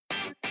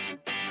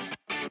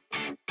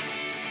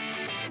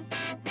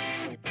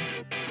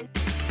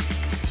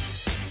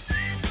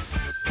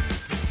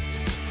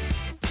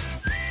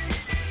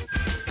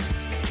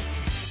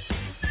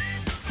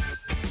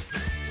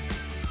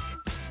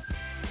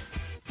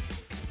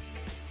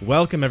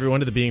Welcome,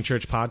 everyone, to the Being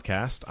Church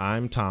podcast.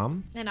 I'm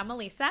Tom. And I'm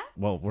Alissa.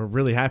 Well, we're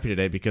really happy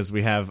today because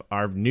we have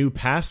our new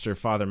pastor,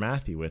 Father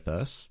Matthew, with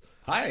us.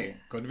 Hi,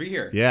 good to be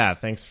here. Yeah,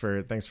 thanks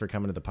for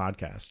coming to the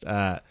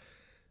podcast.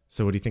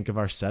 So what do you think of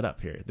our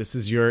setup here? This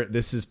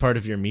is part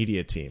of your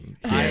media team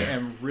here. I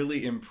am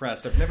really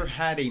impressed. I've never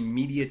had a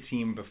media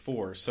team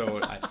before,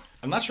 so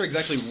I'm not sure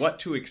exactly what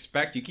to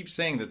expect. You keep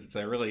saying that it's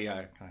a really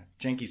kind of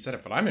janky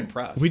setup, but I'm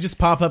impressed. We just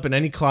pop up in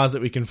any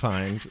closet we can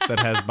find that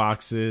has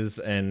boxes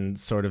and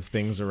sort of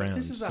things around.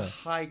 This is a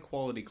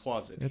high-quality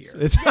closet here.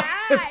 It's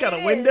got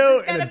a window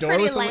it's got and a door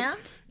pretty with lamp.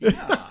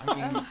 Yeah, I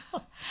mean,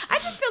 I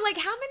just feel like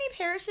how many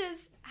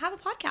parishes have a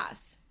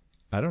podcast?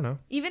 I don't know.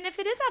 Even if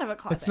it is out of a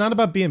closet. It's not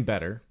about being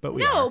better, but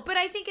we are. but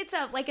I think it's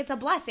a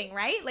blessing,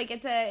 right? Like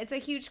it's a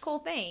huge cool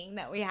thing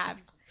that we have.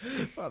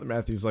 Father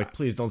Matthew's like,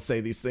 please don't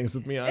say these things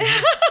with me on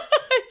here.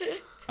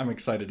 I'm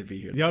excited to be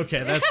here. Yeah,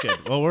 okay, that's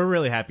good. Well, we're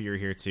really happy you're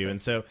here too. And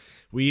so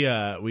we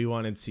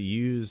wanted to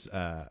use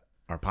our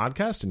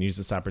podcast and use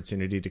this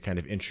opportunity to kind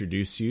of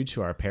introduce you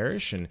to our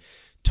parish and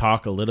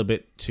talk a little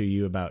bit to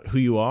you about who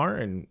you are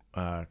and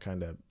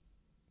kind of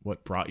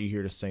what brought you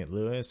here to St.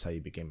 Louis, how you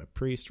became a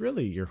priest,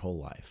 really your whole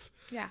life.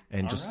 Yeah.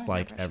 And All just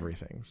right,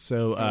 everything.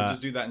 So we'll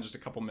just do that in just a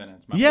couple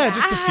minutes.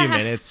 Just a few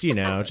minutes,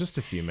 just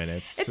a few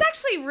minutes. It's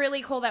actually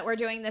really cool that we're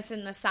doing this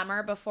in the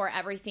summer before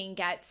everything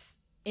gets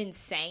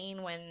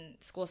insane when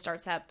school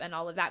starts up and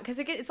all of that. Because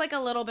it's like a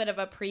little bit of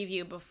a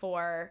preview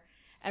before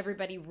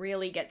everybody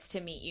really gets to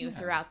meet you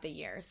throughout the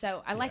year.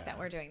 So I like that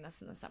we're doing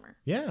this in the summer.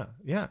 Yeah,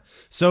 yeah.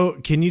 So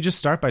can you just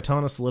start by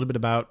telling us a little bit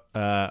about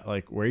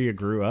like where you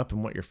grew up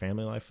and what your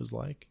family life was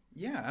like?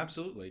 Yeah,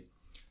 absolutely.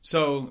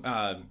 So,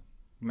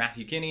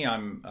 Matthew Kinney,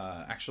 I'm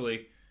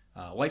actually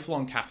a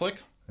lifelong Catholic.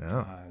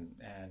 Oh.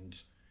 And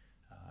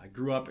I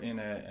grew up in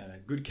a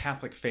good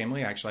Catholic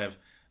family. I actually have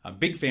a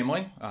big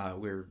family.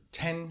 We're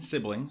 10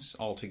 siblings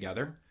all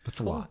together. That's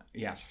a lot.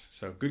 Yes,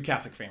 so good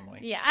Catholic family.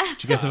 Yeah.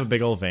 Did you guys have a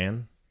big old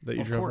van that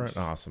you Of drove course.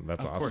 around? Awesome.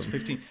 That's Of awesome.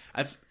 course,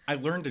 15. I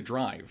learned to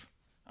drive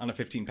on a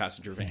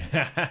 15-passenger van.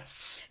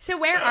 Yes. So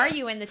where are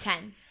you in the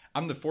 10?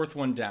 I'm the fourth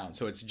one down.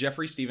 So it's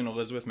Jeffrey, Stephen,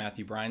 Elizabeth,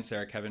 Matthew, Brian,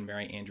 Sarah, Kevin,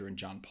 Mary, Andrew, and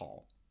John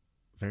Paul.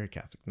 Very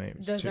Catholic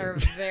names. Those too. are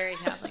very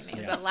Catholic names.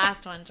 Yes. That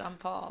last one, John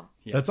Paul.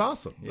 Yes. That's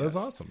awesome. Yes. That's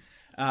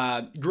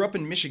awesome. Grew up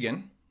in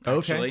Michigan, Okay.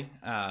 actually.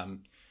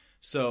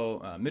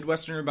 So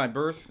Midwesterner by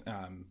birth.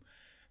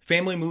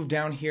 Family moved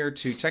down here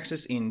to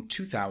Texas in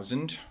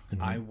 2000.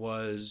 Mm-hmm. I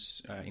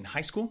was in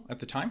high school at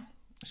the time.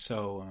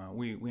 So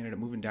we ended up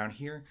moving down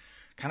here,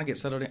 kind of get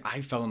settled in.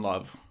 I fell in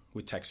love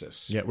with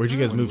Texas. Yeah. Where'd you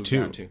guys when we move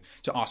moved to? down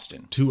to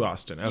Austin. To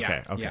Austin. Okay.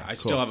 Yeah, Okay. yeah. I cool.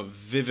 still have a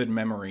vivid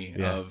memory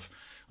Yeah. of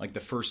like the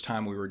first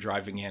time we were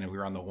driving in and we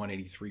were on the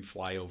 183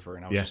 flyover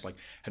and I was just like,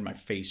 had my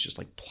face just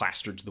like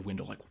plastered to the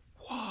window like,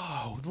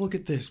 whoa, look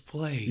at this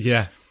place.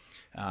 Yeah.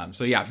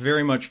 So yeah,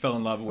 very much fell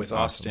in love with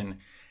That's awesome.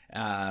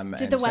 Austin.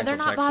 Did the weather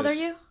not bother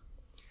you?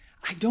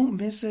 I don't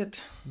miss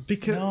it.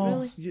 Because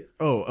No.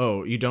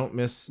 Oh, you don't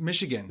miss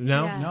Michigan.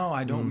 No? Yeah. No,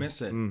 I don't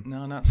miss it.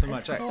 No, not so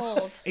much. It's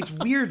cold. It's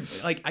weird.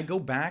 Like I go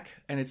back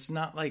and it's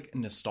not like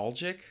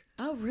nostalgic.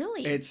 Oh,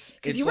 really? It's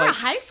because you were like, a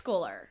high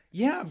schooler.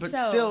 yeah, but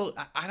So- still,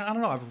 I don't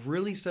know. I've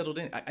really settled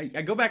in.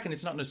 I go back and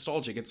it's not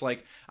nostalgic. It's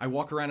like I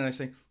walk around and I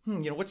say,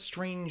 what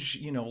strange,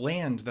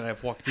 land that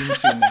I've walked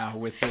into now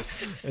with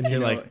this, And you're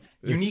like,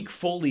 unique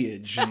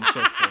foliage and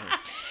so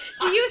forth.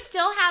 Do you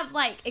still have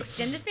like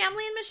extended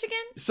family in Michigan?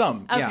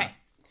 Some, Okay. yeah.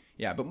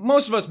 Yeah, but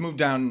most of us moved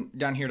down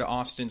here to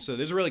Austin, so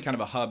there's really kind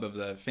of a hub of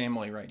the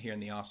family right here in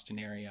the Austin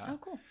area. Oh,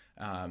 cool.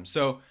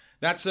 So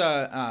that's we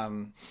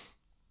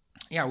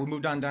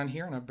moved on down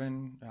here, and I've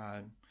been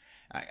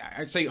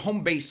I'd say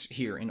home based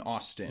here in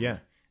Austin. Yeah.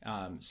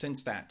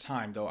 Since that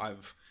time, though,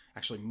 I've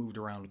actually moved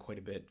around quite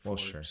a bit for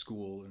sure.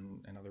 school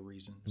and other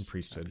reasons. And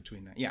priesthood.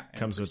 Between that, yeah, and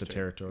comes with the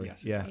priesthood. territory.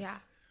 Yes. Yeah. Yeah.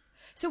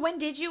 So when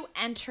did you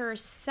enter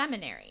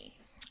seminary?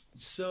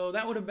 So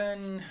that would have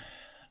been.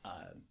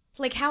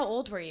 Like how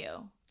old were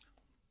you?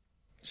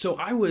 So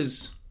I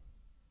was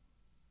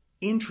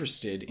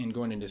interested in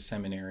going into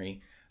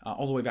seminary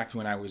all the way back to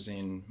when I was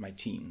in my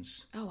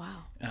teens. Oh,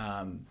 wow.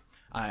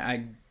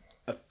 I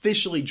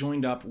officially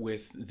joined up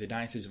with the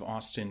Diocese of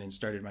Austin and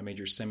started my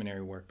major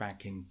seminary work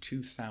back in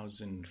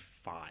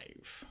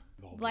 2005.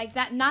 Like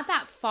that, not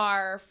that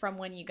far from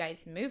when you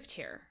guys moved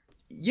here.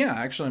 Yeah,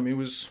 actually, I mean, it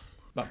was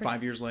about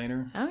 5 years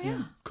later. Oh,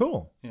 yeah.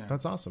 Cool. Yeah.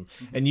 That's awesome.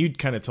 And you'd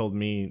kind of told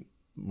me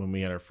when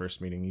we had our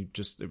first meeting,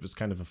 it was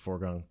kind of a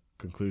foregone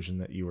conclusion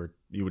that you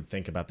would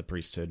think about the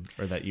priesthood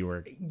or that you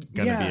were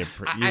going to be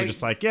you were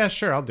just like, yeah,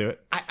 sure, I'll do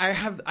it. I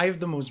have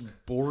the most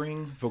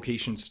boring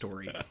vocation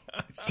story.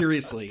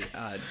 Seriously.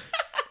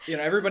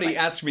 Everybody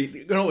asks me,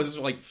 this is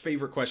like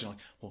favorite question. Like,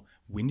 well,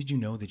 when did you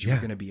know that you were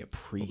going to be a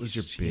priest? What was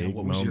your big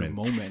what was moment? your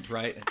moment,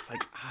 right? It's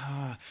like,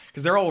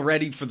 because they're all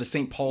ready for the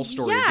St. Paul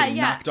story, Yeah, getting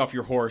yeah. knocked off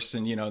your horse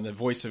and, the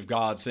voice of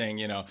God saying,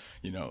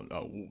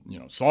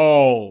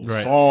 Saul,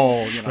 Right.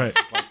 Saul, Right.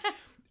 like,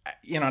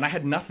 and I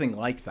had nothing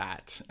like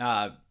that.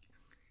 I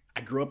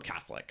grew up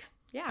Catholic.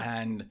 Yeah.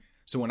 And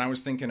so when I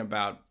was thinking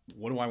about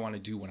what do I want to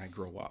do when I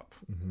grow up,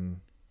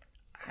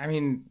 I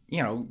mean, I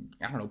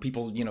don't know,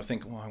 people,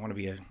 think, well, I want to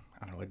be a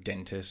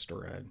dentist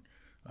or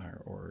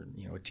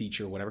a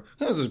teacher or whatever.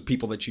 Those are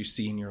people that you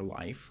see in your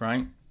life,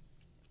 right?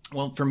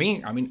 Well, for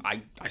me, I mean,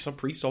 I saw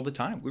priests all the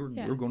time. We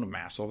were going to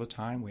mass all the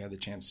time. We had the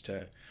chance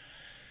to,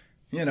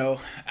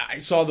 I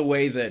saw the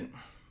way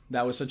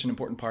that was such an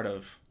important part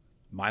of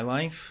my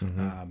life,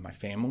 my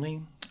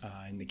family,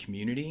 and the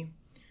community.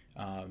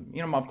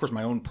 Of course,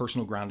 my own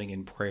personal grounding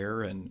in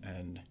prayer,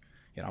 and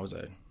I was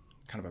a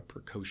kind of a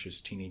precocious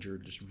teenager,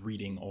 just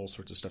reading all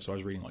sorts of stuff. So I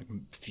was reading like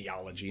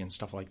theology and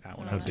stuff like that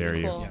when I was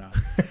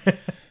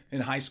in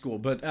high school.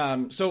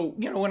 But so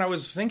when I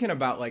was thinking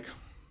about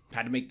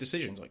had to make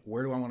decisions, like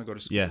where do I want to go to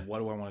school? Yeah. What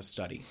do I want to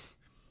study?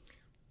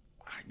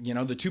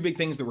 The two big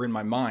things that were in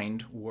my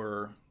mind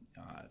were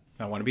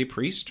I want to be a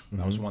priest.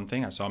 That was one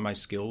thing. I saw my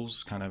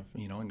skills kind of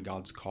in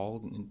God's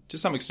call, and to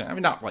some extent. I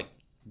mean, not like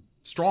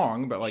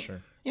strong, but like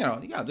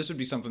this would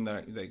be something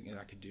that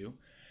I could do.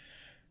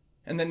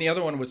 And then the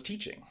other one was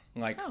teaching.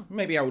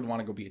 Maybe I would want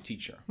to go be a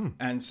teacher.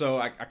 And so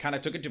I kind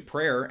of took it to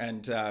prayer,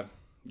 and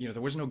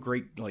there was no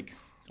great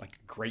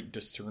great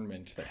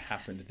discernment that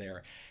happened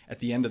there. At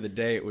the end of the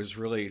day, it was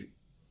really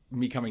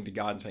me coming to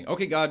God and saying,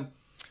 "Okay, God,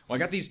 well, I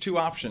got these two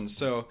options.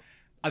 So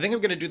I think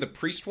I'm going to do the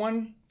priest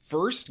one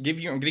first. I'm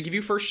going to give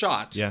you first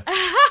shot." Yeah,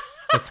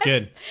 that's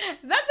good.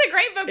 That's a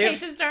great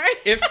vocation story.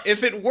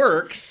 if it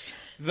works,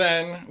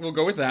 then we'll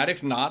go with that.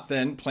 If not,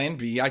 then plan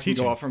B, I can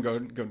Teaching. go off and go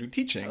do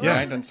teaching, Yeah.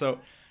 right? And so,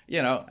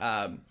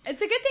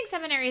 it's a good thing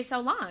seminary is so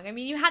long. I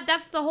mean,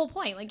 that's the whole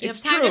point. Like, you have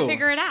It's time true. to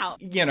figure it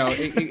out.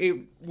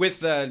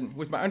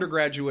 With my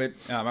undergraduate,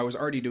 I was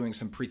already doing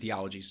some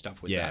pre-theology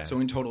stuff with that. So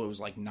in total, it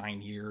was like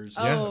 9 years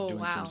Oh,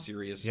 doing wow. some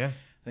serious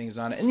things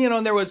on it.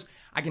 And, there was,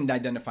 I can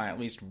identify at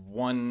least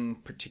one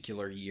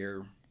particular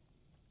year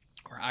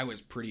where I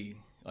was pretty,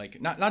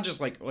 not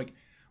just where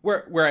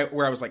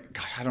I was like,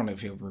 God, I don't know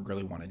if you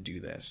really want to do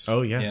this.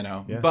 Oh, yeah.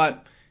 Yeah.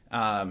 But,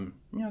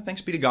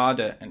 thanks be to God,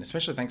 and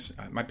especially thanks,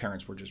 my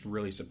parents were just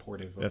really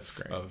supportive That's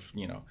great. of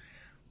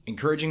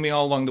encouraging me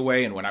all along the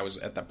way. And when I was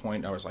at that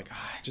point, I was like,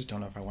 I just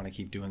don't know if I want to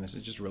keep doing this.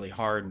 It's just really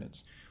hard. And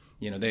it's,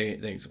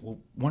 they said, well,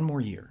 one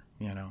more year,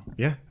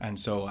 Yeah. And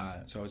so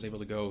I was able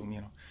to go,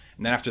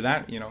 and then after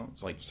that,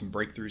 it's like some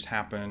breakthroughs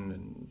happened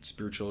and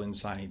spiritual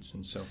insights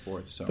and so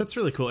forth. So That's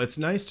really cool. It's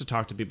nice to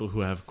talk to people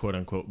who have quote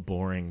unquote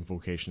boring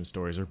vocation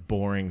stories or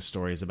boring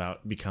stories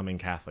about becoming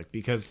Catholic,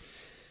 because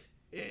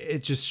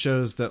it just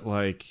shows that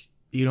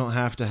you don't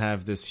have to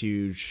have this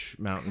huge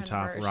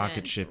mountaintop Conversion,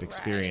 rocket ship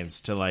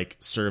experience to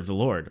serve the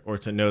Lord or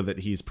to know that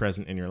he's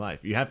present in your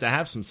life. You have to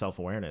have some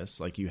self-awareness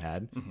like you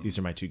had. These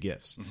are my two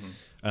gifts.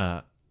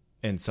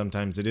 And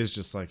sometimes it is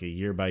just a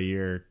year by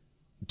year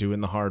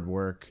doing the hard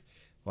work,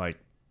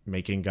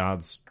 making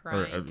God's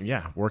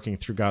working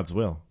through God's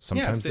will.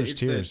 Sometimes there's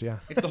tears.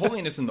 It's the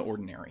holiness in the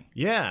ordinary.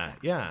 Yeah.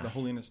 It's the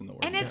holiness in the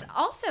ordinary. And it's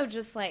also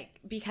just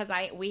because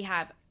we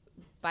have,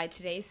 by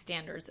today's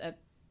standards, a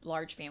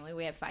large family.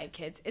 We have 5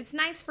 kids. It's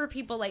nice for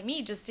people like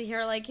me just to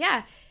hear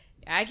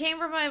I came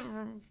from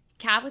a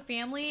Catholic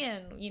family,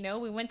 and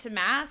we went to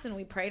mass and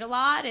we prayed a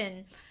lot,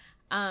 and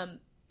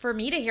for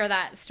me to hear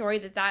that story,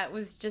 that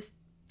was just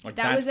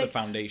that was the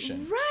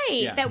foundation,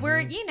 right? Yeah. That we're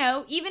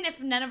even if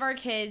none of our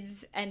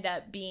kids end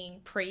up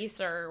being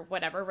priests or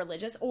whatever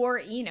religious, or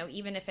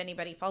even if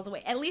anybody falls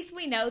away, at least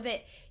we know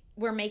that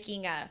we're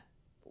making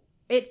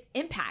it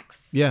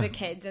impacts the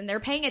kids, and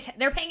they're paying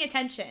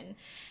attention,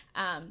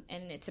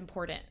 and it's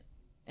important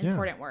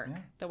work,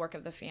 the work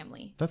of the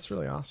family. That's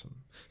really awesome.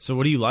 So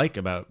what do you like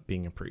about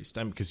being a priest?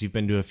 Because you've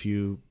been to a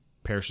few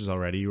parishes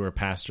already. You were a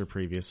pastor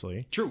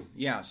previously. True.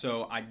 Yeah.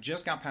 So I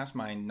just got past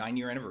my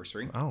 9-year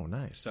anniversary. Oh,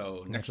 nice.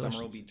 So next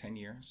summer will be 10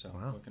 years. So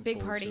looking Big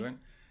forward party. to it.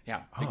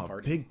 Yeah. Big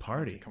party. Big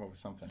party. Come up with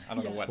something. I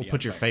don't know what. We'll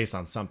put your face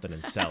on something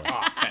and sell it.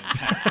 Oh,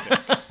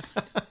 fantastic.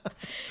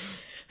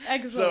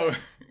 Excellent.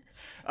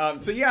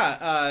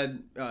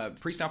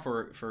 Priest now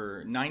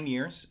for 9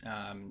 years.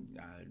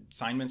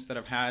 Assignments that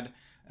I've had.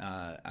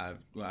 I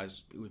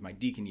was my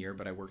deacon year,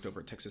 but I worked over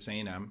at Texas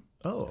A&M.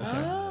 Oh, okay.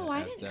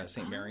 I didn't know. At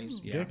St. Mary's.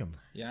 Yeah. Dig 'em.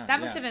 Yeah. That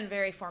must have been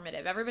very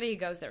formative. Everybody who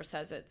goes there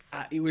says it's.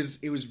 It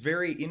was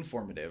very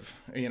informative.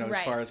 As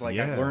Right. far as I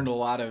learned a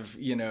lot of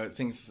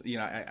things.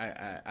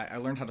 I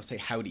learned how to say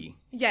howdy.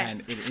 Yes.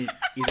 And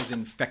it has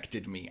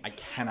infected me. I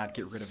cannot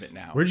get rid of it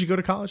now. Where did you go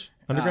to college?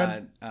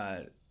 Undergrad?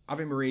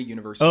 Ave Maria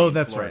University. Oh, in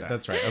that's Florida. right.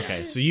 That's right.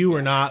 Okay, so you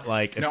were not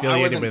affiliated I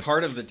wasn't with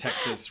part of the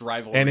Texas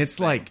rivalry. And it's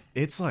thing.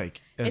 as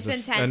It's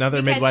intense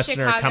another because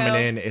Midwesterner Chicago- coming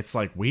in. It's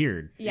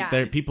weird.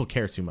 Yeah. People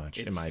care too much,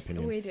 in my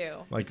opinion. We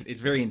do.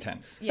 It's very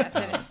intense. Yes,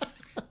 it is.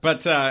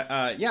 But so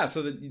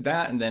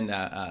that, and then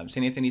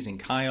St. Anthony's in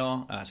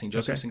Kyle, St.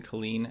 Joseph's in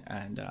Colleen,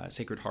 and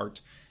Sacred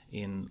Heart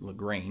in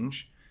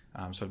LaGrange.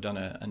 So I've done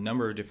a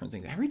number of different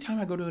things. Every time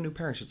I go to a new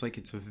parish, it's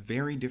it's a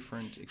very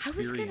different experience. I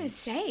was going to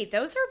say,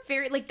 those are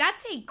very,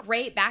 that's a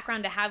great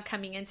background to have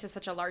coming into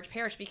such a large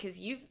parish, because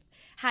you've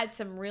had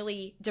some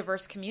really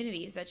diverse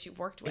communities that you've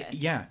worked with.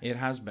 Yeah, it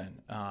has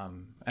been.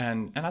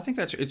 And I think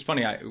it's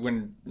funny.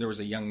 When there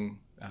was a young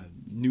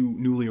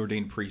newly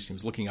ordained priest. He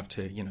was looking up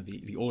to,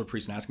 the older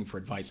priest and asking for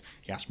advice.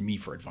 He asked me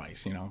for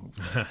advice,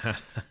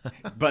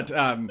 But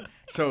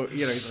so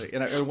he's like,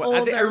 and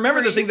I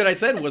remember the thing that I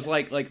said was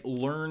like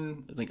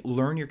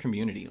learn your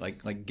community,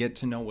 like get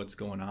to know what's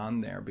going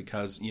on there,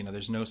 because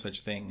there's no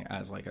such thing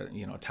as like a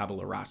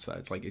tabula rasa.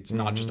 It's like it's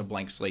not just a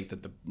blank slate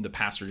that the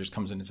pastor just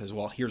comes in and says,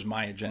 well, here's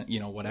my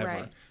agenda, whatever.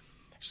 Right.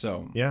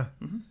 So yeah.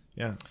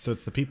 So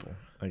it's the people,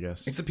 I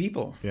guess. It's the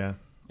people. Yeah.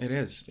 It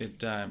is.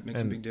 It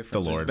makes a big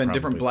difference. The Lord, there's been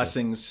different probably,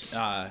 blessings,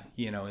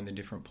 in the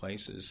different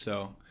places.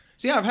 So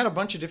yeah, I've had a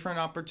bunch of different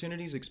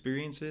opportunities,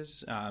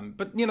 experiences.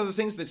 But the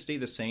things that stay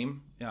the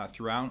same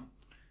throughout.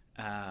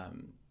 Right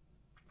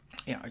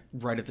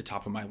at the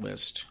top of my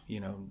list,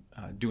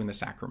 doing the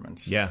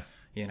sacraments. Yeah.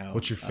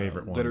 What's your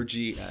favorite one?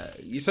 Liturgy.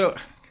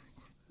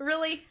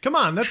 Really? Come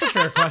on, that's a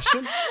fair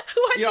question.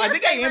 I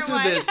think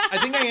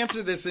I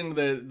answered this in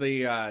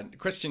the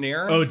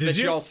questionnaire that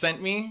you all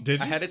sent me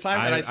ahead of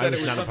time. And I said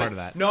it was not something. A part of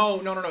that. No.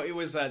 It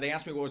was they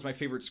asked me what was my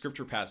favorite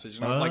scripture passage,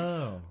 and I was like,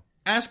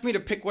 ask me to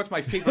pick what's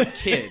my favorite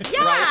kid.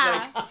 Yeah.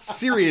 Right? Like,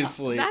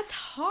 seriously. That's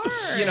hard.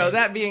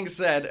 That being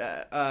said,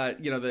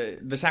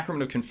 the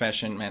sacrament of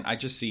confession, man, I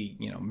just see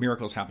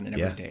miracles happening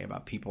every day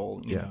about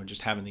people,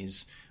 just having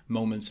these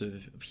moments of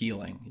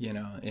healing,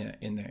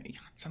 in there.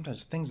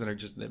 Sometimes things that are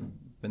just that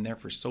have been there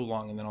for so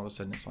long, and then all of a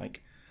sudden it's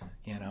like,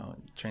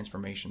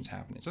 transformations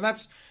happening. So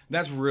that's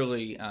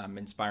really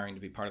inspiring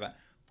to be part of that.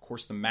 Of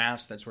course, the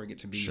Mass, that's where I get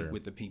to be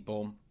with the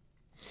people.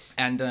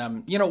 And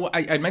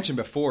I mentioned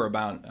before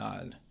about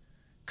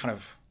kind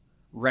of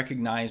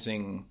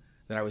recognizing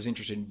that I was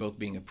interested in both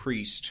being a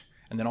priest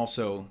and then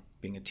also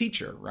being a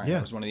teacher, right? Yeah.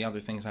 That was one of the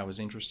other things I was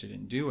interested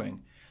in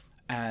doing.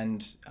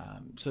 And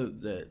so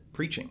the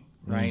preaching,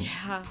 right?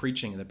 Yeah.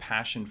 Preaching, the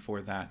passion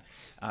for that.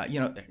 At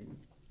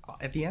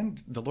the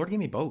end, the Lord gave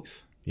me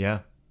both. Yeah.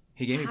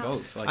 He gave me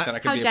both. Like that I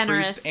could be a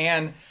priest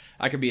and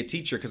I could be a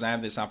teacher, because I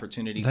have this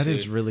opportunity that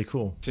is really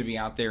cool to be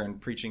out there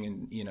and preaching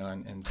and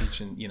and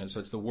teaching, so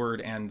it's the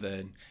word and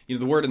the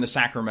word and the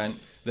sacrament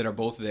that are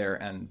both there,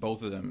 and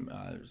both of them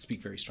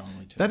speak very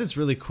strongly to me. That is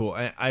really cool.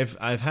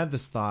 I've had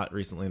this thought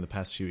recently in the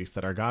past few weeks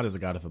that our God is a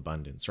God of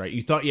abundance, right?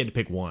 You thought you had to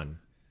pick one.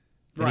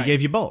 And he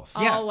gave you both.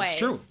 Yeah, always. It's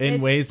true.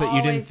 In ways that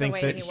you didn't think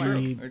that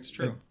It's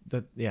true.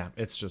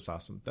 It's just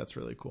awesome. That's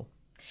really cool.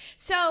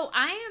 So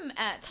I am,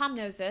 Tom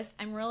knows this,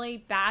 I'm really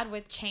bad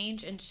with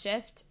change and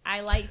shift.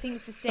 I like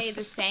things to stay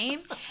the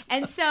same.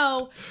 And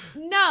so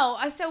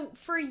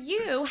for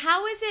you,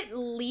 how is it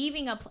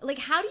leaving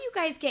how do you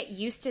guys get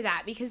used to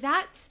that? Because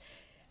that's,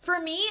 for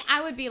me,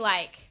 I would be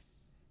like,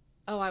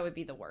 I would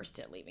be the worst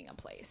at leaving a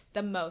place,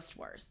 the most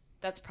worst.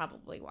 That's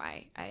probably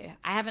why I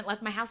haven't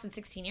left my house in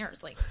 16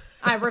 years. Like,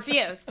 I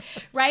refuse,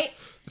 right?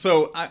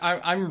 So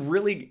I'm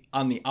really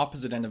on the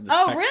opposite end of the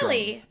spectrum.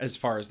 Really? As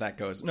far as that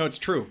goes. No, it's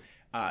true.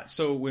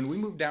 So when we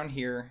moved down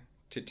here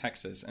to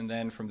Texas, and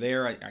then from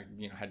there, I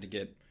had to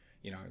get,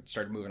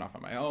 started moving off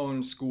on my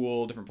own,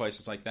 school, different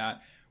places like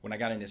that. When I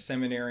got into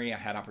seminary, I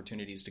had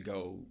opportunities to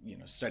go,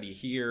 study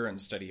here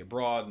and study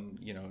abroad, and,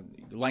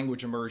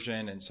 language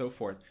immersion and so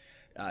forth,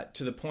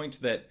 to the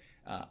point that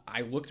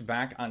I looked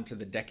back onto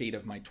the decade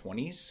of my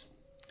 20s,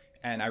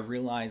 and I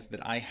realized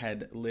that I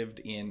had lived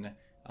in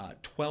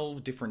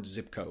 12 different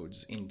zip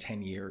codes in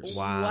 10 years.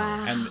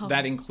 Wow. And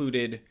that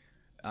included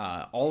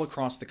all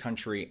across the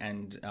country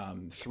and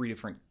three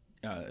different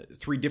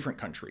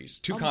countries,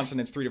 two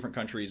continents, 3 different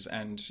countries,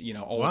 and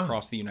all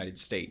across the United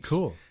States.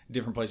 Cool.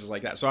 Different places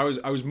like that. So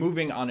I was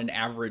moving on an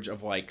average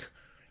of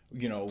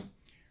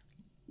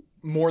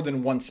more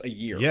than once a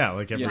year. Yeah,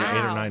 like every 8 or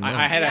 9 months.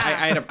 I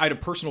had a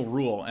personal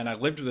rule, and I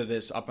lived with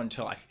this up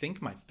until I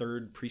think my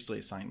 3rd priestly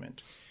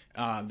assignment.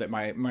 That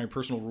my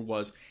personal rule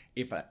was,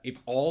 if I if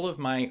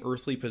my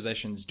earthly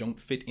possessions don't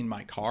fit in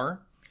my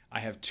car, I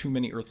have too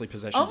many earthly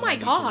possessions. Oh my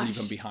and I need gosh. to leave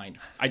them behind.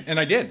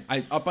 I did.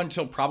 Up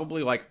until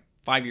probably like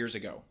 5 years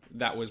ago.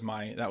 That was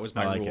my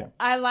rule.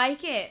 I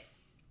like it.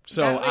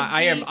 So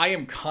I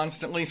am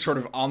constantly sort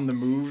of on the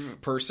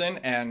move person,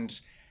 and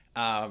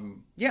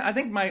I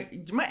think my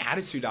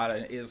attitude on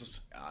it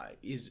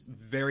is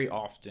very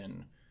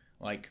often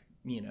like,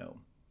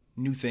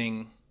 new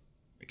thing,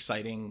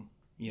 exciting,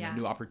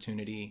 new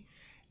opportunity.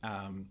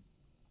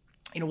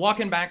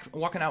 Walking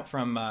out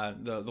from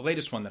the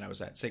latest one that I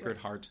was at, Sacred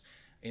Heart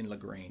in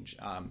LaGrange,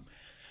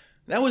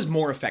 that was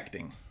more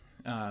affecting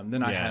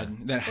than I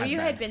had. Well, you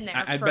had been there.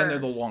 I'd been there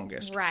the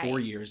longest, 4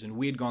 years, and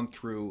we had gone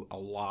through a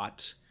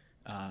lot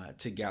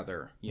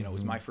together. It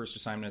was my first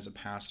assignment as a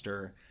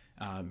pastor.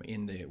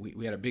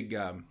 We had a big,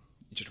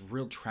 just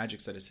real tragic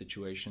set of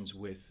situations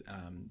with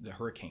the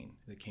hurricane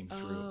that came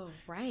through. Oh,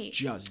 right.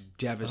 Just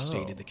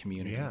devastated the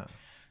community. Yeah.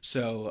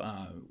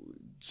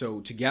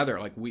 So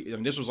together, like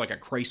this was like a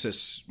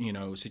crisis,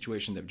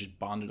 situation that just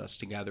bonded us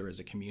together as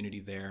a community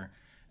there.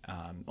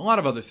 A lot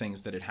of other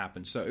things that had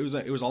happened. So it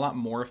was a lot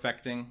more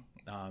affecting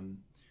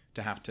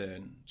to have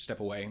to step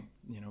away,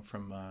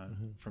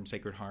 from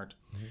Sacred Heart.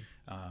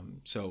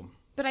 Mm-hmm.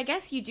 But I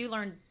guess you do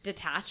learn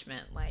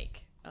detachment,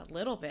 like a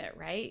little bit,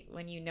 right?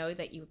 When you know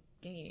that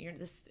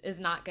this is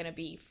not going to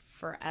be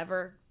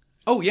forever.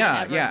 Oh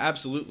yeah, ever. yeah,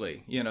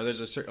 absolutely.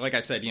 There's a certain, like I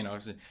said,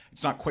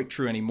 it's not quite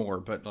true anymore,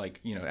 but like,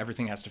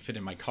 everything has to fit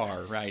in my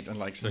car, right? And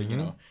like, so,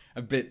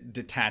 a bit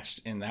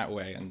detached in that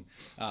way. And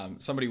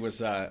somebody was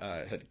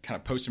had kind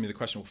of posted me the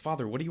question, well,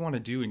 Father, what do you want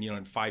to do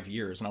in 5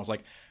 years? And I was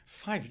like,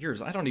 5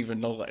 years? I don't even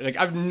know. Like,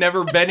 I've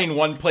never been in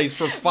one place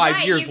for 5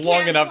 Right, years you long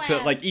can't enough plan.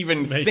 to like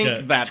even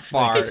think that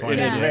far in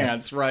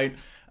advance, right?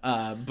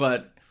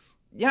 But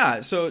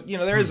yeah, so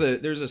there's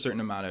a certain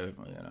amount of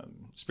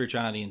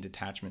spirituality and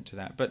detachment to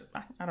that, but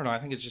I don't know. I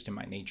think it's just in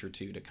my nature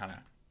too to kind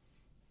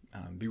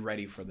of be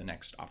ready for the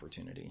next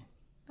opportunity.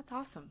 That's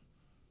awesome.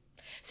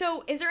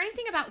 So, is there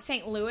anything about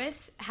St.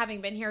 Louis,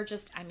 having been here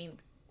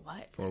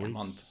what? 4 weeks. A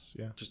month.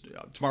 Yeah. Just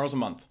tomorrow's a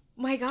month.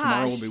 My gosh.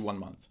 Tomorrow will be 1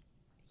 month.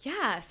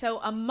 Yeah, so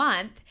a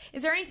month.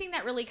 Is there anything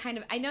that really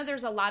I know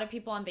there's a lot of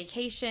people on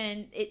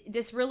vacation.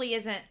 This really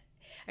isn't.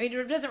 I mean,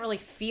 it doesn't really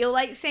feel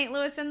like St.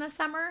 Louis in the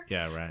summer.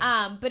 Yeah,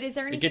 right. But is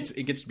there anything?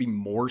 It gets to be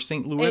more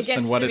St. Louis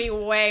than what it it's. gets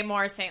to be way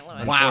more St.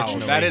 Louis. Wow,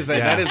 that is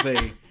that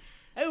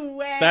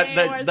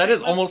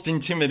is almost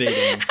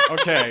intimidating.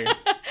 Okay.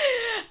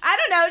 I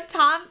don't know,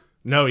 Tom.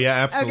 No, yeah,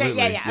 absolutely.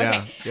 Okay,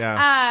 yeah.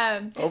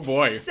 Yeah. Oh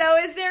boy. So,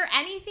 is there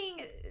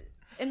anything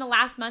in the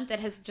last month that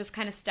has just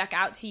kind of stuck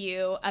out to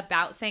you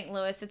about St.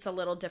 Louis that's a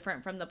little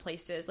different from the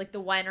places, like the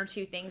one or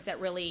two things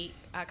that really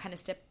kind of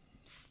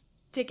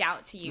stick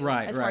out to you,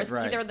 as far as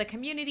either the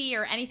community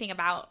or anything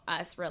about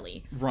us,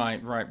 really?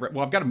 Right. Well,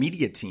 I've got a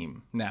media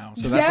team now,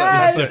 so Yes,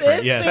 that's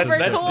different. Yes, super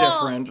that's cool.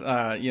 different.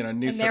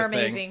 New And sort they're of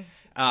thing.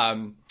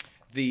 amazing.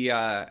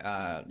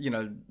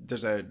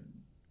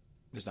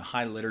 There's a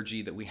high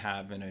liturgy that we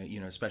have, and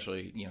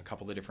especially a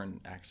couple of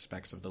different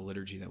aspects of the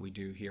liturgy that we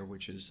do here,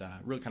 which is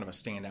really kind of a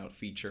standout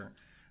feature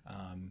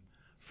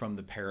from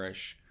the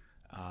parish.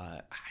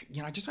 I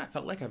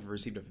felt like I've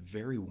received a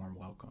very warm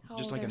welcome,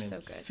 just like an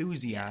so good.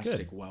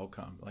 enthusiastic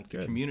welcome. Like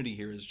the community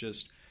here is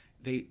just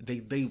they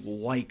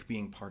like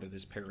being part of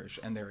this parish,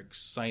 and they're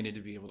excited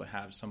to be able to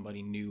have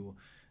somebody new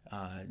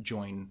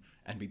join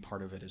and be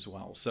part of it as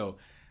well. So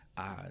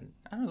I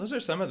don't know, those are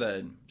some of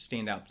the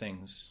standout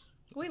things.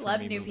 We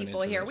love new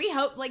people here. We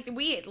hope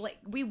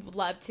we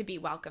love to be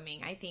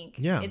welcoming. I think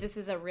this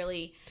is a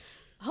really.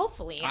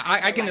 Hopefully,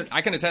 I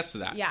can attest to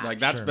that. Yeah, like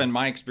that's been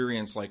my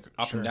experience, like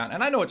up and down.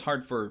 And I know it's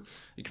hard for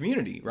the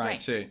community,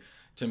 right.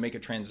 to make a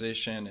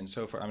transition and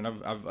so forth. I mean,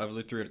 I've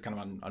lived through it kind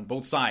of on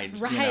both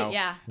sides, right?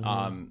 Yeah.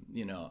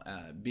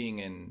 Being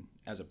in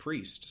as a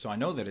priest, so I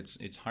know that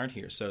it's hard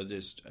here. So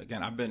just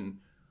again, I've been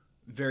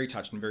very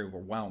touched and very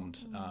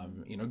overwhelmed,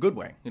 in a good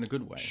way,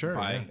 Sure,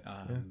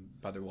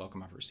 by the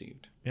welcome I've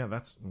received. Yeah,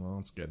 that's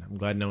good. I'm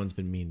glad no one's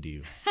been mean to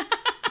you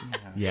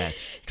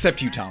yet,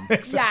 except you, Tom.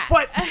 Yeah.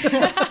 What?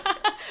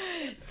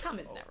 Tom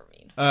is never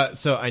mean.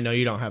 So I know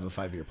you don't have a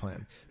 5-year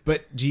plan,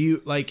 but do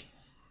you like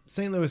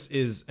St. Louis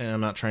is, and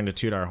I'm not trying to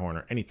toot our horn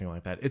or anything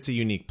like that. It's a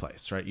unique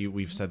place, right?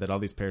 We've said that all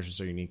these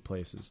parishes are unique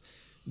places.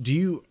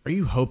 Are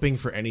you hoping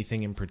for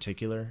anything in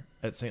particular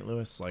at St.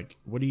 Louis? Like,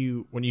 when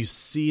you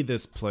see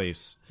this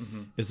place,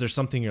 is there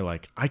something you're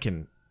like, I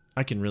can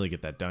really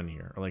get that done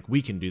here, or like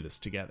we can do this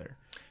together?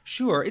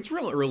 Sure, it's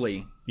real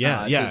early.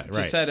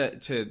 To set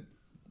it, to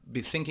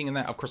be thinking in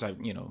that. Of course,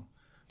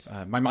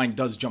 my mind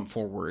does jump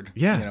forward.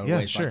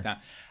 Ways sure. like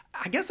that.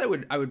 I guess I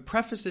would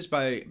preface this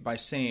by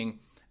saying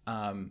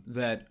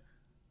that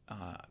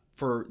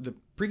for the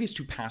previous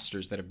two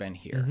pastors that have been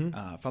here,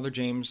 Father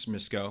James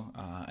Misko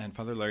and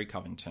Father Larry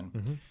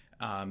Covington,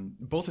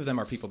 both of them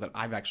are people that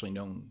I've actually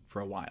known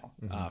for a while.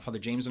 Father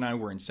James and I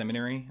were in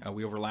seminary.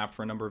 We overlapped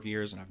for a number of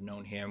years, and I've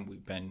known him.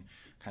 We've been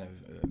kind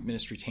of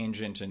ministry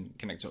tangent and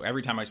connect. So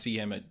every time I see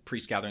him at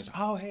priest gatherings,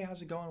 oh, hey,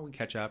 how's it going? We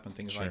catch up and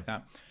things like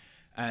that.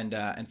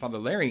 And Father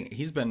Larry,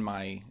 he's been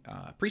my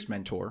priest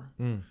mentor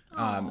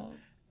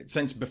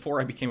since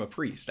before I became a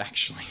priest,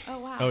 actually. Oh,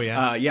 wow. Oh,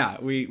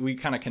 yeah. We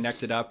kind of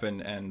connected up,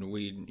 and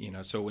we,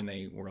 so when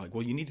they were like,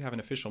 well, you need to have an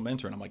official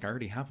mentor, and I'm like, I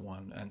already have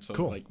one. And so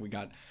cool.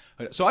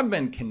 So I've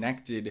been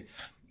connected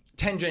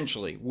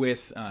tangentially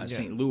with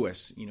St.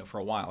 Louis, for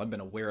a while. I've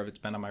been aware of it. It's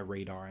been on my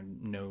radar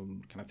and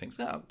known kind of things.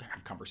 I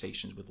have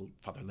conversations with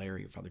Father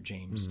Larry or Father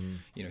James,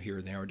 here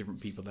and there, or different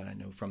people that I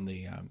know from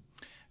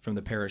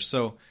the parish.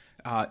 So,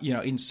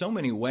 in so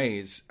many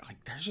ways,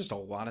 like there's just a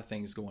lot of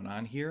things going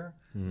on here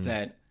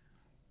that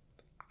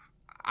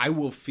I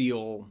will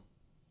feel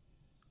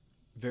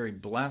very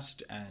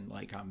blessed and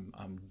like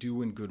I'm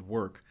doing good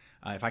work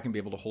if I can be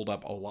able to hold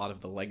up a lot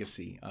of the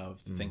legacy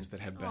of the things that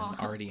have been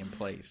already in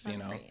place.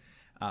 That's great.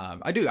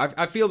 I do.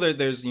 I feel that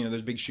there's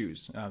big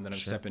shoes that I'm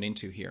stepping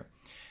into here.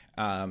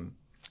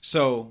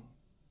 So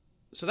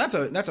that's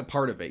a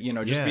part of it.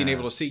 Just being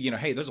able to see.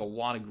 Hey, there's a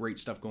lot of great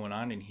stuff going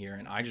on in here,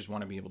 and I just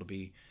want to be able to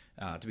be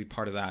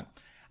part of that.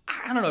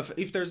 I don't know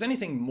if there's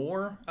anything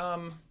more.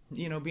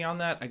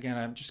 Beyond that, again,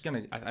 I'm just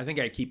gonna. I think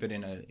I keep it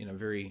in a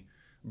very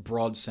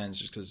broad sense,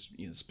 just because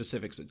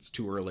specifics. It's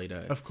too early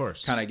to, of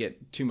course, kind of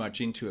get too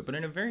much into it. But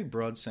in a very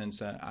broad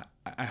sense,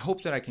 I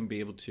hope that I can be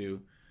able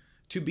to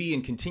be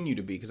and continue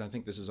to be, because I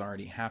think this is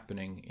already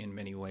happening in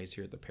many ways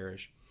here at the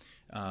parish.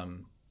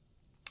 Kind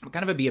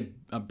of be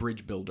a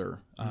bridge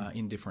builder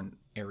in different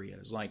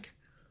areas, like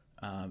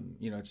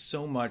It's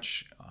so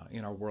much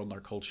in our world and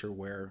our culture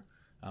where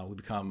we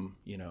become,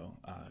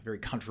 very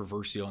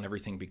controversial, and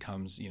everything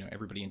becomes,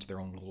 everybody into their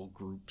own little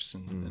groups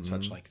and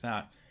such like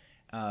that.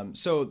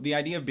 So the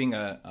idea of being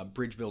a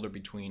bridge builder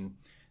between,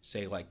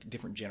 say, like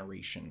different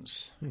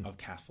generations of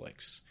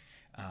Catholics,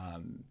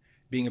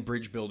 being a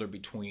bridge builder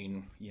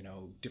between,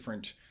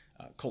 different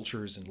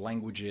cultures and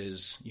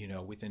languages,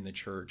 within the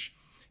church,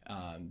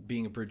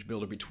 being a bridge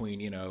builder between,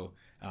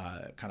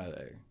 kind of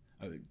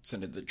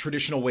some of the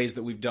traditional ways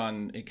that we've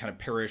done in kind of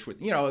parish with,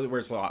 where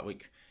it's a lot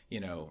like,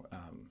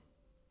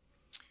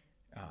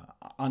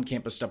 on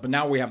campus stuff, but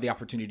now we have the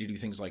opportunity to do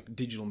things like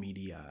digital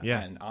media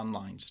and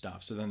online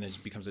stuff. So then there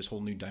becomes this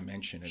whole new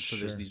dimension. And so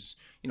there's these,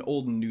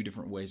 old and new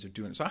different ways of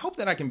doing it. So I hope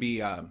that I can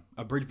be a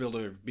bridge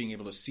builder of being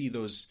able to see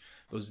those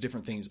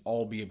different things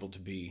all be able to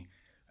be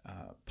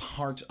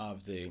part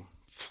of the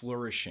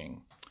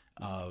flourishing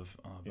of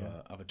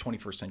a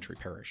 21st century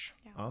parish.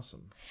 Yeah.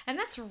 Awesome. And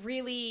that's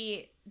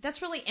really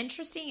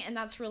interesting, and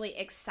that's really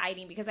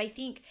exciting, because I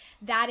think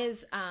that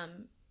is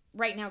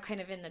right now,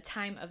 kind of in the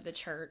time of the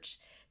church,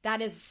 that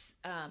is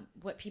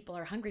what people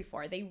are hungry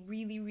for. They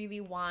really,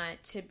 really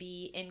want to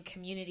be in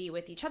community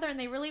with each other, and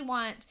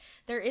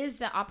there is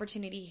the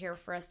opportunity here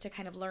for us to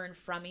kind of learn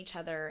from each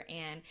other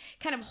and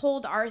kind of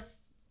hold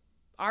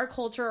our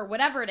culture, or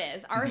whatever it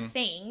is, our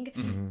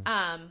thing,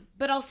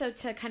 but also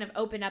to kind of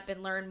open up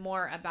and learn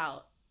more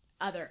about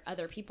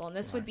other people. And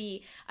this would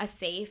be a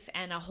safe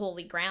and a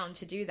holy ground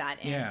to do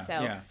that in.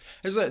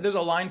 There's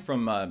a line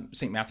from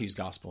St. Matthew's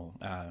Gospel,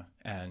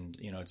 and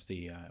it's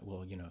the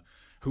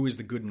who is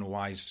the good and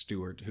wise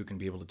steward who can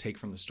be able to take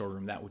from the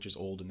storeroom that which is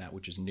old and that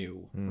which is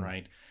new,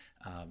 right?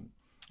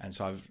 And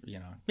so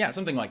I've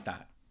something like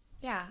that.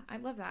 Yeah, I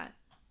love that.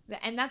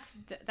 And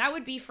that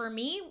would be, for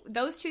me,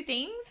 those two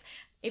things.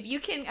 If you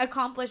can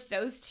accomplish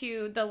those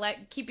two,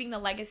 keeping the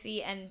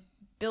legacy and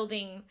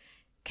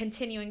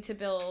continuing to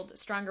build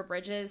stronger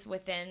bridges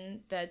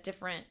within the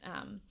different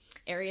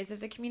areas of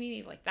the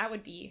community, like, that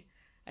would be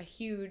a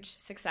huge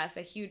success,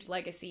 a huge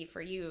legacy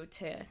for you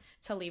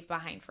to leave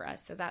behind for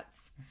us. So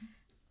that's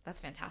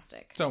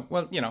fantastic. So,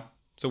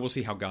 so we'll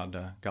see how God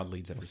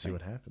leads everything. We'll see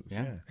what happens.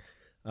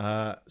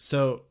 Yeah.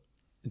 So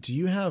do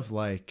you have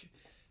like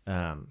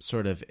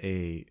sort of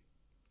a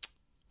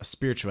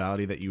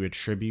spirituality that you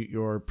attribute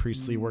your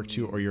priestly work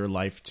to, or your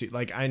life to?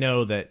 Like, I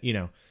know that,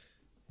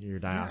 you're a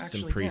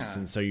diocesan priest,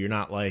 and so you're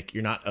not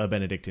a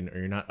Benedictine or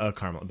you're not a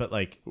Carmelite, but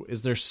like,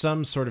 is there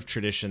some sort of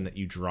tradition that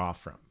you draw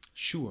from?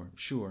 Sure.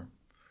 So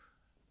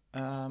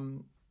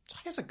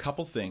I guess a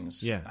couple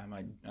things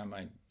I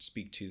might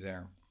speak to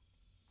there.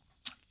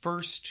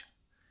 First,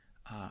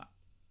 I've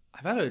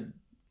had a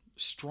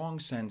strong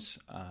sense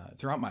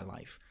throughout my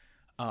life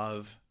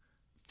of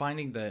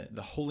finding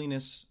the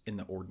holiness in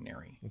the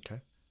ordinary. Okay.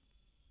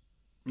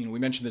 We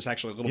mentioned this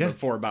actually a little bit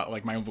before about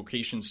like my own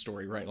vocation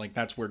story, right? Like,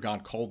 that's where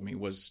God called me,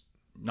 was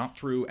not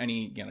through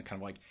any, kind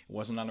of like, it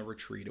wasn't on a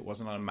retreat. It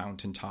wasn't on a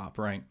mountaintop,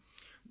 right?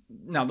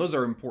 Now, those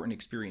are important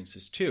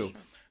experiences too.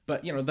 Sure.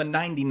 But, the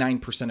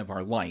 99% of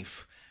our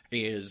life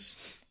is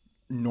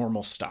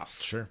normal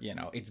stuff. Sure.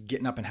 It's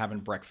getting up and having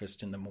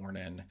breakfast in the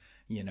morning.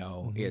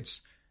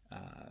 It's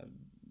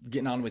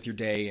getting on with your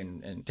day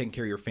and taking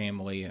care of your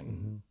family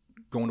and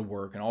going to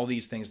work and all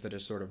these things that are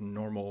sort of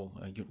normal.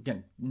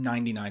 Again,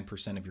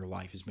 99% of your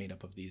life is made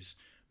up of these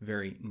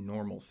very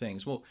normal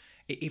things. Well,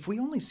 if we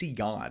only see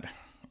God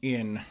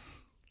in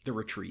the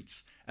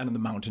retreats and in the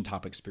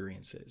mountaintop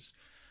experiences,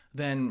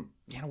 then,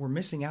 we're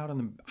missing out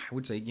on I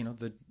would say,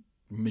 the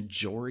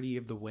majority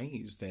of the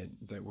ways that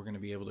we're going to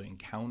be able to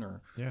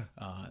encounter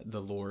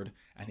the Lord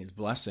and his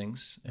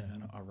blessings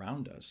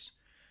around us.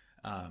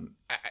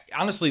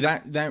 Honestly,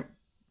 that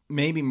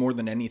maybe more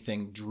than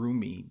anything drew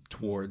me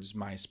towards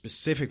my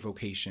specific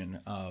vocation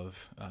of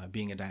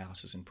being a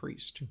diocesan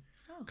priest.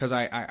 Because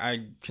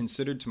I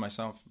considered to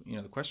myself,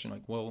 the question,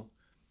 like, well,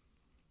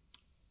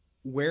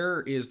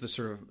 where is the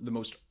sort of the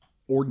most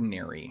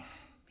ordinary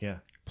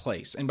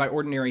place? And by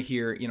ordinary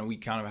here, we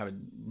kind of have a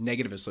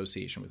negative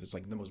association with it's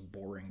like the most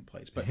boring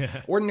place. But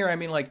ordinary, I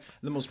mean like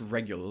the most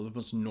regular, the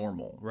most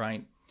normal,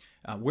 right?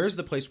 Where's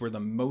the place where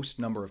the most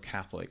number of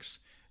Catholics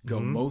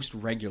go most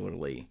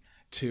regularly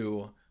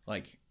to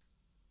like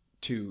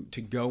to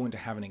go and to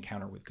have an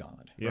encounter with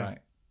God, right?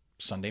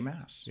 Sunday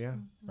Mass,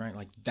 right?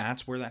 Like,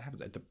 that's where that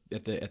happens, at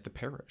the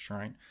parish,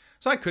 right?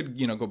 So I could,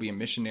 go be a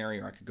missionary,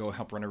 or I could go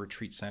help run a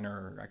retreat center,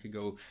 or I could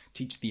go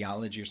teach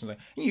theology or something.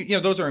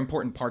 Those are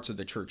important parts of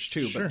the church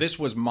too. Sure. But this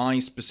was my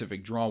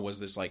specific draw, was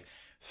this like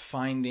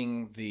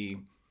finding the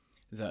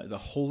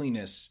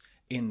holiness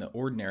in the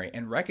ordinary,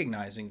 and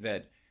recognizing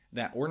that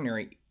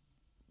ordinary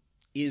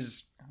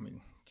is, I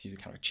mean, to use a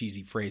kind of a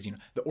cheesy phrase,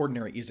 the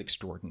ordinary is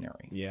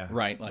extraordinary. Yeah.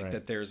 Right. Like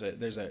that there's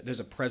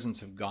a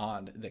presence of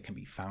God that can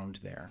be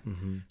found there.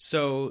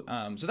 So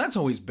that's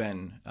always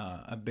been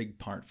a big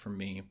part for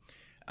me.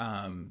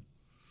 On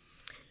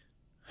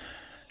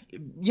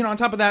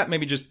top of that,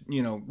 maybe just,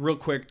 real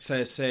quick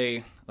to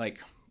say like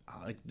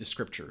the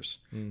scriptures,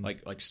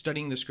 like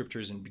studying the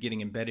scriptures and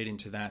getting embedded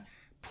into that,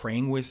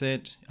 praying with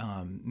it,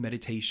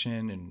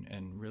 meditation,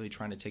 and really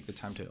trying to take the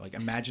time to like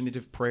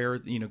imaginative prayer,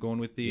 going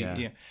with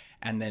the,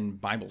 and then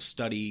Bible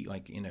study,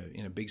 like in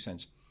a big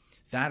sense,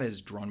 that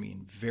has drawn me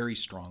in very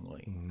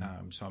strongly.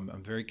 So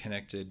I'm very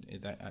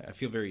connected. I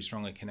feel very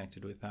strongly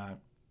connected with that.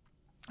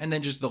 And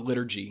then just the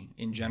liturgy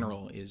in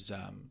general is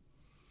a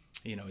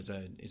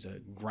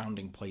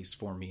grounding place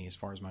for me as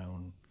far as my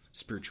own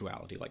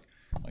spirituality, like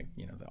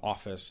the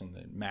office and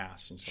the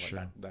mass and stuff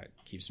like that.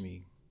 That keeps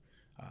me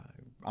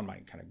on my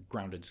kind of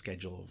grounded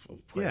schedule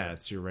of prayer. Yeah,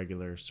 it's your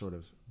regular sort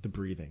of the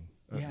breathing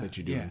that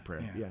you do in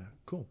prayer. Yeah,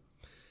 cool.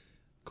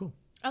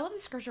 I love the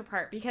scripture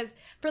part because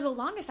for the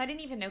longest I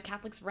didn't even know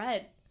Catholics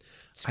read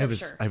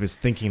scripture. I was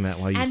thinking that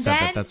while you said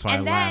that. That's why I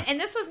laughed. And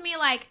this was me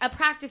like a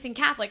practicing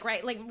Catholic,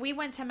 right? Like we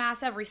went to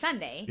mass every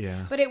Sunday.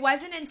 Yeah. But it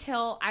wasn't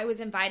until I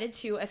was invited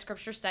to a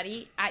scripture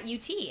study at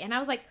UT, and I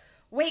was like,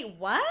 "Wait,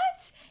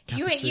 what?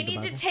 You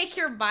need to take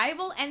your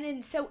Bible?" And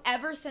then so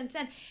ever since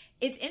then,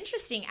 it's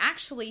interesting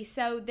actually.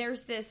 So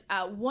there's this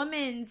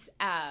woman's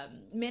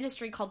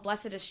ministry called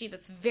Blessed Is She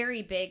that's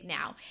very big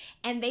now,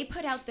 and they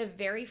put out the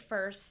very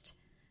first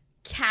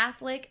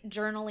Catholic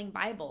journaling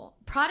Bible.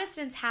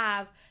 Protestants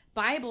have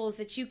Bibles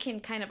that you can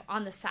kind of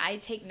on the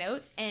side take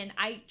notes, and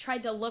I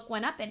tried to look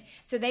one up, and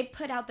so they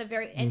put out the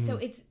very and so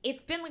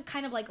it's been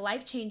kind of like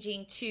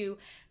life-changing to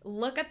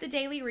look up the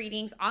daily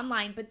readings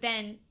online, but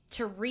then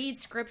to read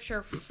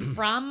scripture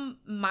from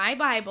my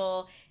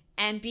Bible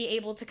and be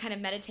able to kind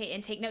of meditate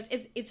and take notes.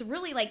 It's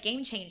really like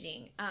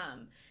game-changing.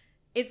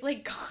 It's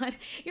like God,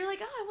 you're like,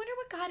 oh, I wonder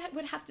what God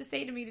would have to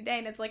say to me today.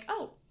 And it's like,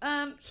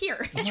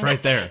 here. It's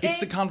right there. It's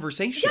the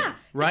conversation,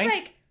 right? It's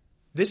like,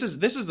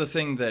 this is the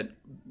thing that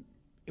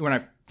when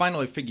I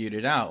finally figured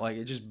it out, like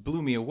it just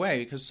blew me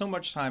away because so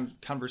much time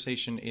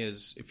conversation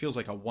it feels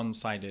like a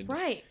one-sided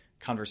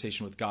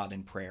conversation with God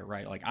in prayer,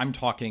 right? Like I'm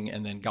talking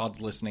and then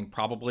God's listening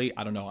probably.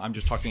 I don't know. I'm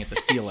just talking at the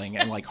ceiling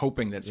and like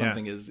hoping that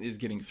something is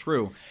getting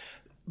through.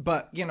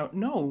 But,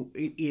 no,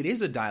 it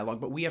is a dialogue,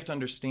 but we have to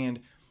understand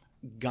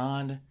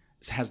God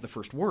has the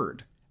first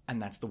word,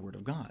 and that's the word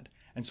of God.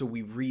 And so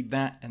we read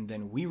that, and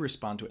then we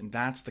respond to it, and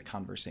that's the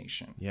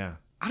conversation. Yeah.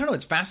 I don't know.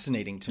 It's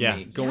fascinating to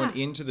me going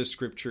into the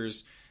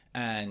scriptures,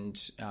 and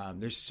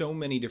there's so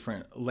many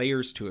different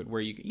layers to it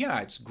where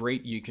it's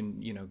great. You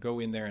can, go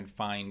in there and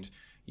find,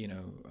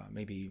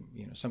 maybe,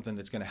 something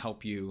that's going to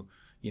help you,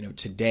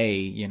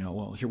 today,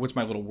 well, here, what's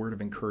my little word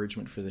of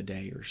encouragement for the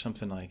day or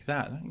something like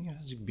that? Yeah,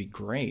 this would be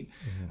great.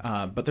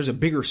 But there's a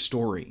bigger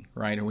story,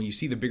 right? And when you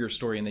see the bigger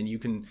story and then you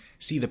can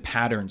see the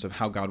patterns of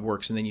how God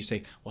works, and then you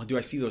say, well, do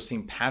I see those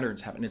same patterns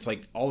happen? It's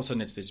like all of a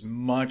sudden it's this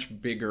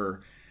much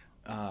bigger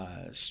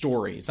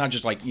story. It's not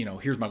just like,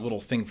 here's my little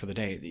thing for the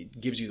day. It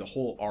gives you the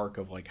whole arc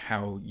of like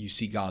how you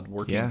see God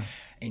working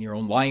in your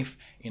own life,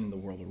 in the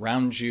world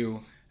around you.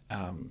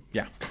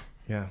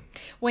 Yeah.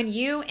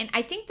 And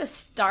I think the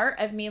start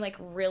of me like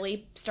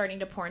really starting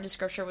to pour into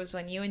scripture was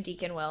when you and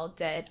Deacon Will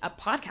did a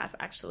podcast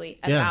actually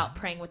about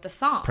praying with the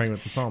Psalms.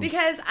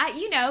 Because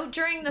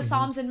during the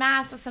Psalms and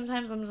Mass,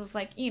 sometimes I'm just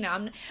like,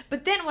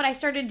 but then what I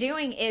started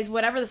doing is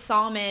whatever the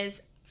Psalm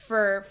is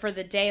for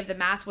the day of the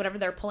Mass, whatever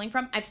they're pulling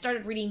from, I've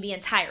started reading the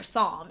entire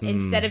Psalm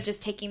instead of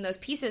just taking those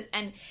pieces.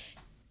 And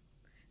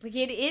like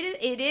it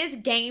is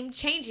game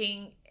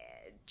changing,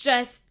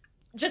 just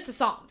the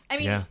Psalms. I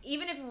mean,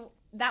 even if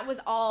that was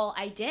all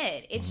I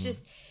did. It's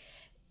just,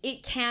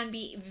 it can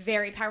be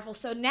very powerful.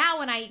 So now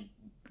when I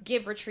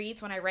give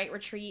retreats, when I write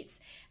retreats,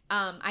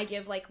 I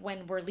give like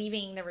when we're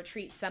leaving the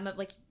retreat, some of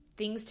like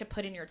things to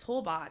put in your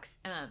toolbox.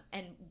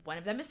 And one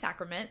of them is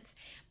sacraments,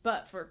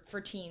 but for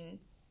teen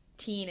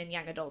and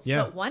young adults.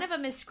 But one of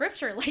them is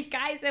scripture. Like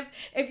guys,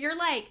 if you're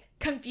like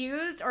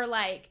confused or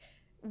like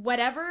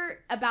whatever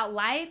about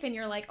life and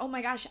you're like, oh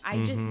my gosh,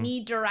 I just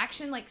need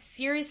direction. Like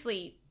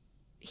seriously,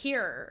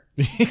 here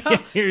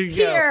you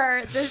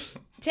go.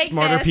 Take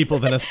smarter this. People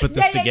than us put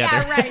this together.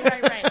 Yeah,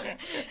 right.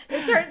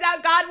 It turns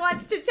out God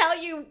wants to tell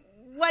you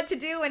what to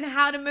do and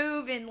how to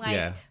move and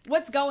like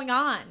what's going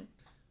on.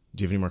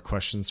 Do you have any more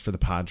questions for the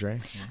Padre?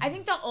 I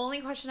think the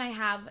only question I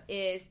have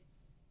is,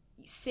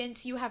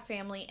 since you have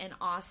family in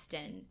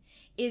Austin,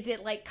 is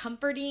it like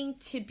comforting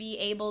to be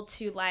able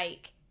to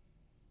like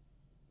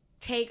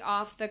take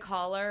off the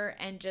collar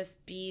and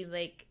just be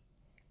like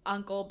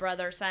uncle,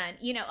 brother, son?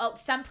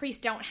 Some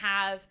priests don't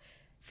have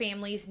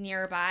families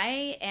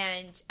nearby,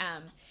 and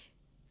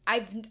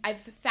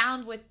I've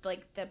found with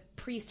like the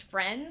priest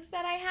friends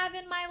that I have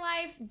in my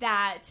life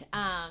that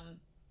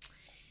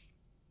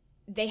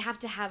they have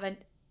to have a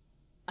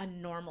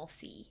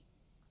normalcy.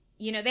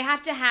 They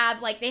have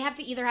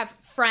to either have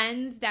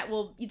friends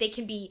they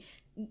can be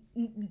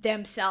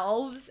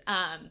themselves.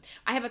 I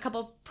have a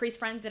couple priest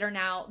friends that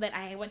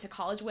I went to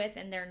college with,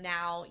 and they're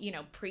now,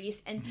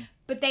 priests, and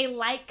but they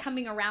like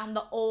coming around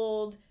the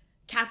old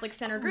Catholic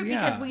Center group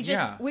because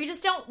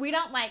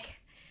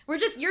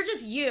you're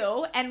just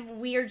you and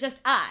we're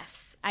just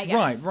us, I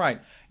guess. Right.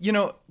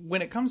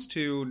 When it comes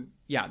to,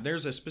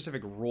 there's a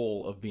specific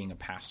role of being a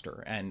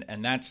pastor,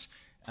 and that's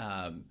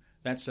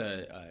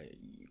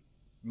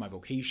my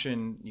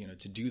vocation,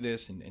 to do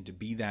this and to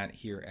be that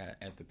here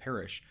at the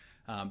parish.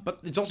 But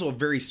it's also a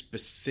very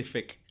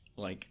specific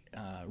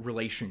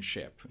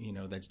relationship,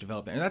 that's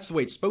developed. And that's the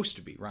way it's supposed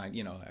to be, right?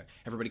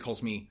 Everybody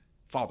calls me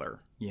father,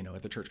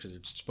 at the church, because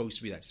it's supposed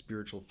to be that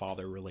spiritual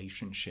father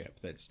relationship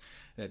that's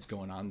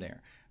going on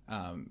there.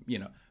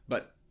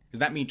 But does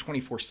that mean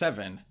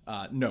 24/7?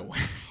 No,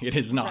 it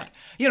is not.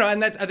 Right.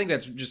 And I think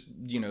that's just,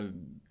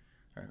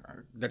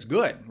 that's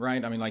good,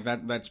 right? I mean,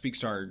 that speaks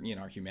to our,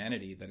 our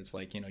humanity, that it's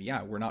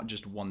we're not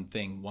just one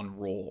thing, one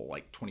role,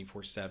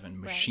 24/7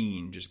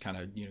 machine, right, just kind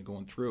of,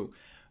 going through.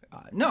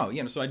 No,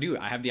 so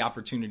I have the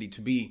opportunity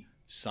to be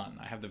son.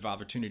 I have the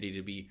opportunity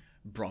to be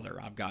brother.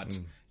 I've got,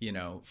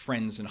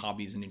 friends and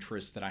hobbies and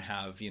interests that I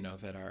have,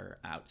 that are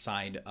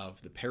outside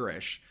of the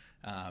parish.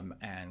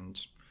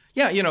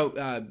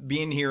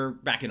 Being here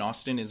back in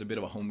Austin is a bit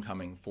of a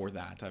homecoming for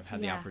that. I've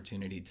had the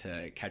opportunity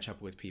to catch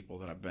up with people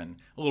that I've been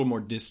a little more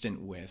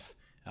distant with,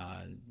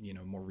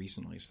 more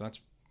recently. So that's,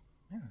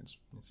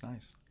 it's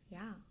nice.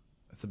 Yeah.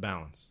 It's a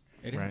balance.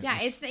 It is. Right? Yeah,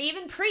 it's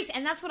even priests.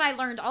 And that's what I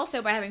learned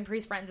also by having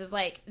priest friends is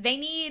they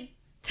need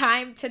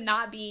time to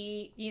not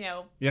be,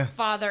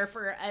 father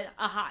for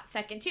a hot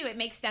second too. It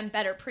makes them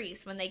better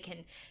priests when they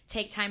can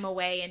take time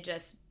away and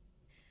just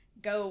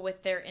go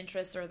with their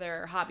interests or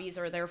their hobbies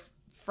or their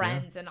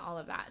friends and all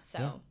of that.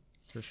 So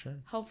for sure,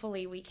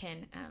 hopefully we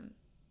can.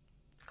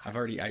 I've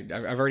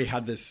already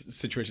had this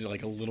situation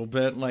a little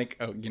bit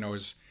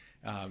was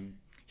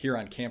here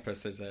on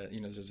campus. There's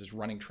this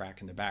running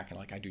track in the back, and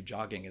I do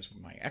jogging as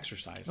my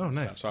exercise. And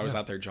nice. Stuff. So I was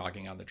out there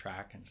jogging on the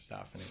track and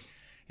stuff, and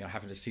I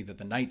happened to see that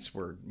the knights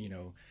were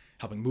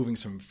moving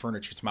some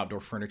furniture, some outdoor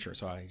furniture.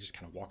 So I just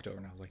kind of walked over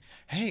and I was like,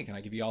 "Hey, can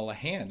I give you all a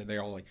hand?" And they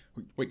all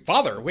 "Wait,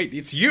 Father, wait,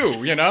 it's you,"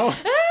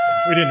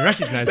 We didn't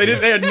recognize you.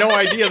 They had no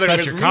idea that it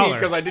was me collar.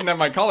 because I didn't have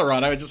my collar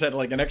on. I just had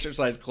an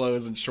exercise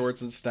clothes and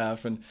shorts and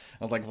stuff. And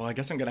I was like, well, I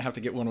guess I'm going to have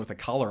to get one with a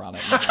collar on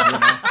it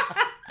now,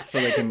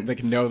 so they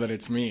can know that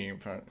it's me.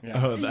 But,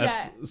 Oh,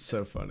 that's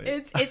so funny.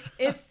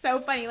 It's so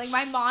funny.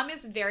 My mom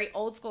is very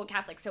old school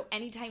Catholic. So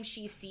anytime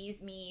she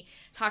sees me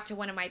talk to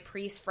one of my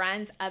priest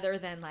friends other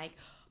than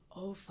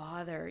 "Oh,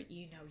 Father,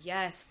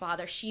 yes,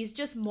 Father," she's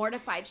just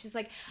mortified. She's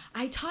like,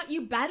 "I taught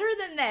you better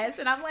than this."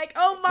 And I'm like,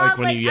 "Oh, Mom."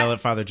 When you yell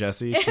at Father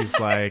Jesse, she's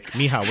like,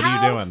 "Mija, what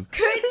are you doing?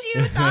 Could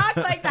you talk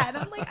like that?" And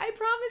I'm like, "I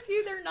promise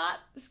you they're not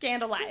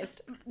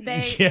scandalized.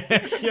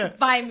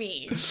 By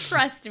me.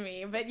 Trust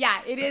me." But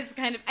yeah, it is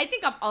kind of, I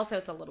think also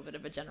it's a little bit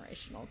of a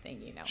generational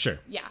thing, Sure.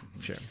 Yeah.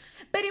 Sure.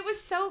 But it was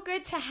so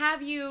good to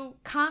have you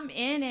come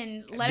in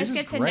and let us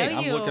get to know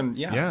I'm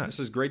you. This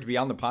is great to be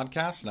on the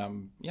podcast, and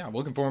I'm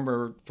looking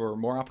forward for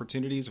more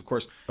opportunities, of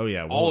course.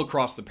 All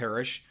across the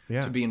parish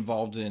to be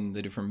involved in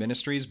the different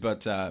ministries,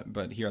 but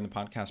here on the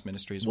podcast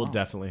ministry as well. We'll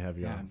definitely have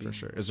you on for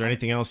sure. Is there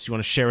anything else you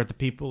want to share with the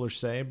people or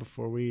say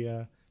before we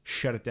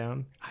shut it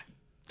down?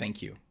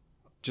 Thank you.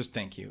 Just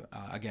thank you.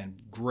 Again,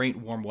 great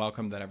warm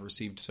welcome that I've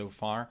received so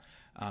far.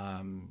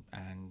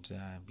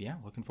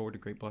 Looking forward to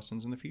great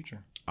blessings in the future.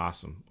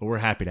 Awesome. Well, we're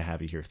happy to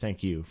have you here.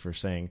 Thank you for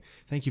saying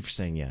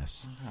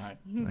yes. All right.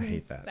 I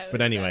hate that.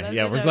 But anyway,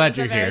 we're glad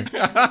you're here.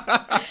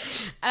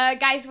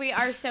 Guys, we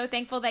are so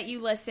thankful that you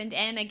listened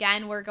in.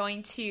 Again, we're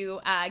going to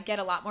get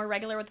a lot more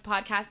regular with the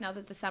podcast now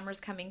that the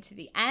summer's coming to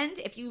the end.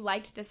 If you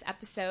liked this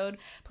episode,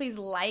 please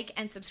like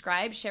and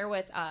subscribe. Share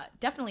with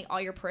definitely all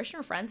your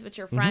parishioner friends, but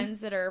your friends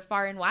that are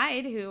far and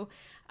wide who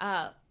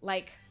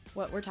like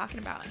what we're talking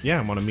about. Yeah,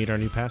 I want to meet our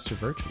new pastor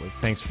virtually.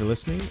 Thanks for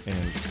listening,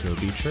 and go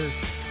be church.